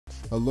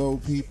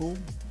Hello people,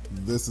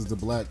 this is the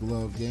Black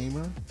Glove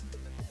Gamer,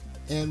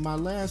 and my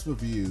last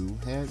review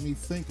had me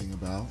thinking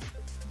about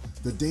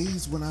the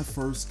days when I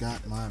first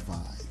got my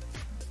Vive,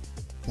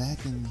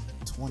 back in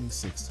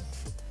 2016.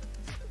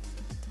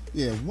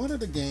 Yeah, one of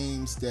the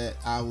games that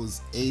I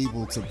was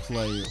able to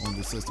play on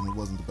the system, it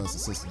wasn't the best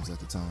of systems at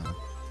the time,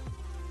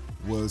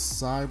 was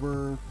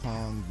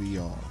Cyberpong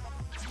VR,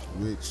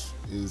 which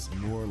is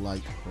more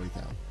like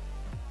Breakout.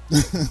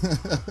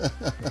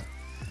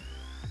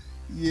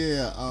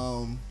 Yeah,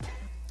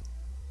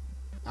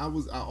 I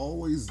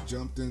always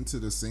jumped into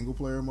the single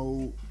player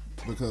mode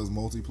because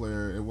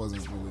multiplayer, it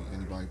wasn't really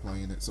anybody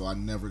playing it, so I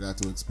never got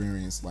to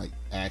experience like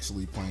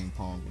actually playing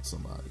Pong with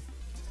somebody.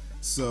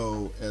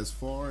 So as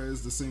far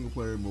as the single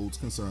player mode's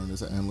concerned,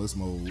 it's an endless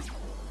mode.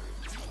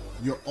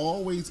 You're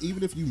always,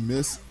 even if you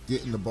miss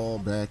getting the ball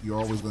back, you're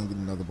always going to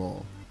get another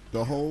ball.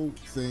 The whole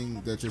thing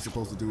that you're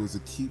supposed to do is to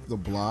keep the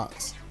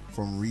blocks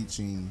from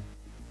reaching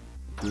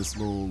this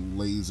little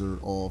laser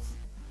off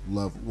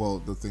level, well,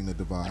 the thing that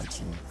divides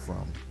you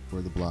from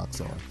where the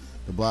blocks are.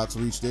 The blocks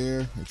reach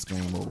there, it's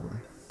game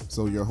over.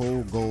 So your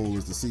whole goal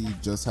is to see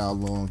just how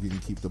long you can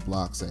keep the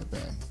blocks at bay.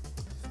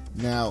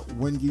 Now,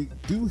 when you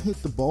do hit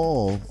the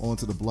ball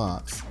onto the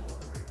blocks,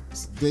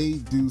 they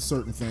do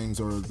certain things,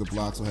 or the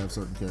blocks will have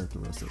certain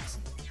characteristics.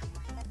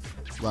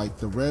 Like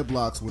the red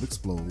blocks would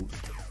explode,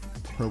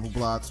 purple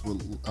blocks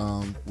would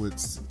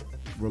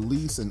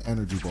release an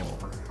energy ball,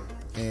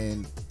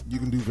 and you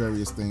can do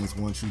various things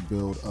once you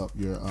build up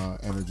your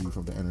energy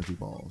from the energy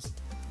balls.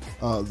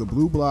 The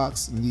blue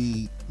blocks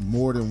need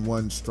more than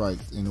one strike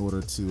in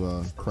order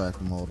to crack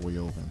them all the way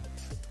open.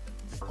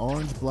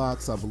 Orange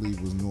blocks, I believe,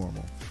 was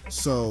normal.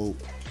 So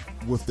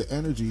with the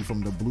energy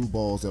from the blue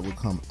balls that would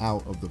come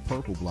out of the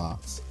purple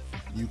blocks,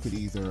 you could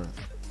either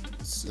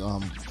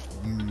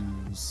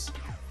use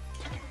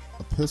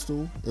a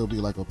pistol. It'll be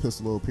like a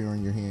pistol will appear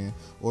in your hand,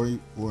 or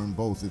in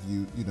both if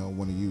you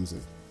want to use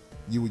it.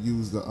 You would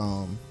use the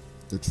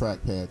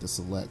trackpad to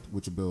select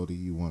which ability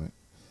you wanted.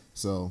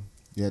 So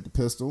you had the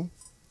pistol.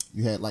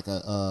 You had like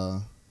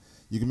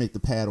you can make the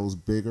paddles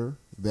bigger.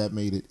 That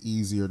made it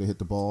easier to hit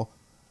the ball.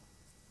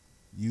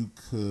 You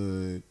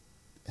could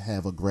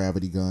have a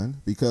gravity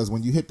gun, because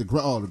when you hit the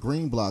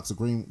green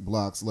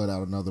blocks let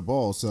out another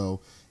ball.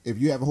 So if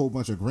you have a whole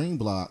bunch of green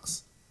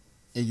blocks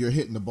and you're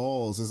hitting the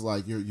balls, it's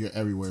like you're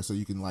everywhere. So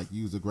you can like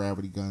use the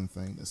gravity gun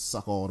thing to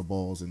suck all the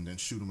balls and then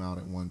shoot them out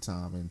at one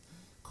time and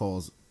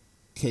cause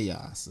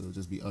chaos. It'll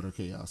just be utter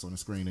chaos on the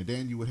screen. And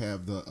then you would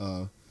have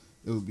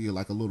it would be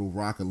like a little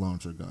rocket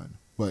launcher gun,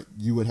 but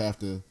you would have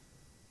to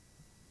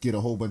get a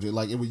whole bunch of,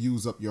 like, it would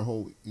use up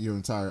your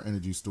entire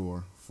energy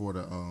store for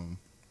the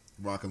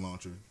rocket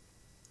launcher.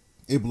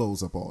 It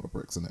blows up all the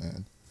bricks in the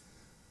end.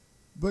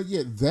 But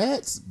yeah,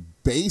 that's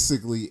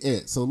basically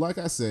it. So like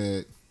I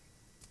said,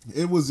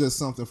 it was just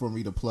something for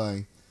me to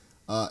play.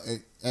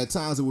 At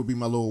times it would be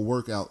my little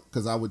workout,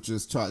 because I would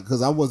just try,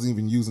 because I wasn't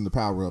even using the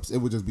power-ups. It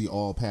would just be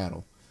all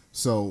paddle.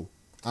 So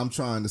I'm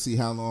trying to see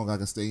how long I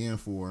can stay in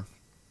for.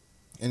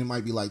 And it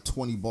might be like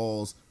 20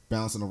 balls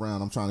bouncing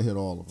around. I'm trying to hit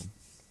all of them.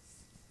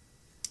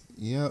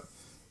 Yep.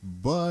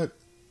 But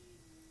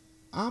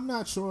I'm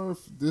not sure if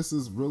this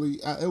is really,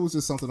 it was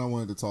just something I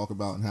wanted to talk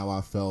about and how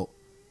I felt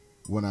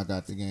when I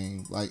got the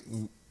game. Like,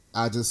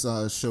 I just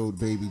showed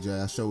Baby J,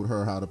 I showed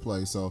her how to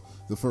play. So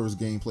the first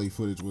gameplay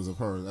footage was of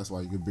her. That's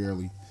why she could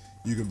barely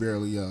hit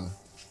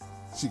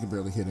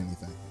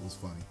anything. It was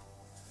funny.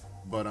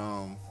 But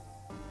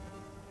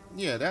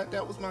yeah,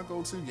 that was my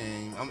go-to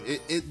game.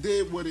 It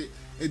did what it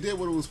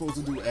was supposed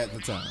to do at the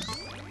time.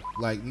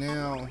 Like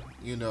now,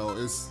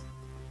 it's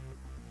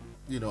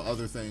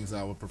other things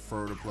I would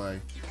prefer to play,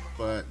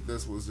 but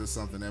this was just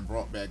something that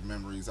brought back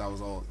memories. I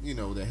was all,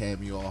 that had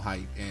me all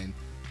hyped, and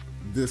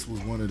this was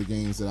one of the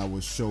games that I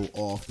would show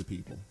off to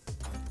people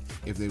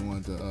if they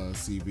wanted to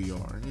see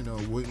VR.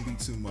 It wouldn't be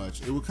too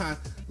much. It would kind of,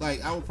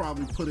 like, I would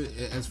probably put it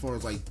as far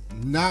as like,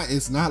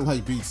 it's not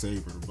like Beat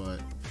Saber, but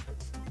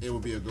it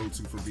would be a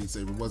go-to for Beat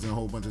Saber. It wasn't a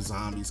whole bunch of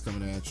zombies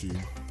coming at you.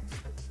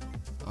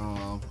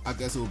 I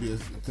guess it would be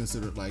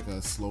considered like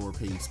a slower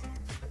paced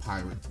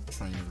pirate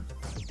trainer,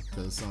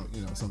 because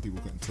some people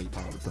couldn't take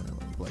pirate trainer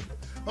when you played.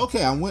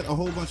 Okay, I went a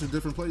whole bunch of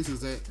different places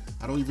that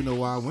I don't even know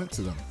why I went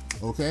to them.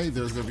 Okay,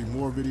 there's gonna be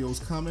more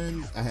videos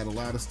coming. I had a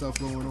lot of stuff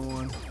going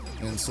on,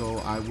 and so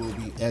I will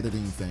be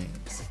editing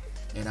things,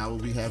 and I will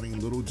be having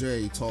Little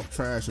J talk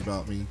trash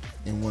about me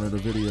in one of the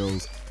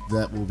videos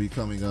that will be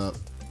coming up.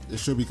 It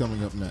should be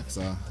coming up next.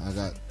 I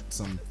got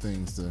some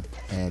things to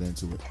add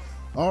into it.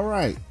 All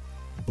right,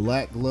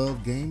 Black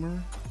Glove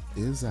Gamer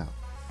is out.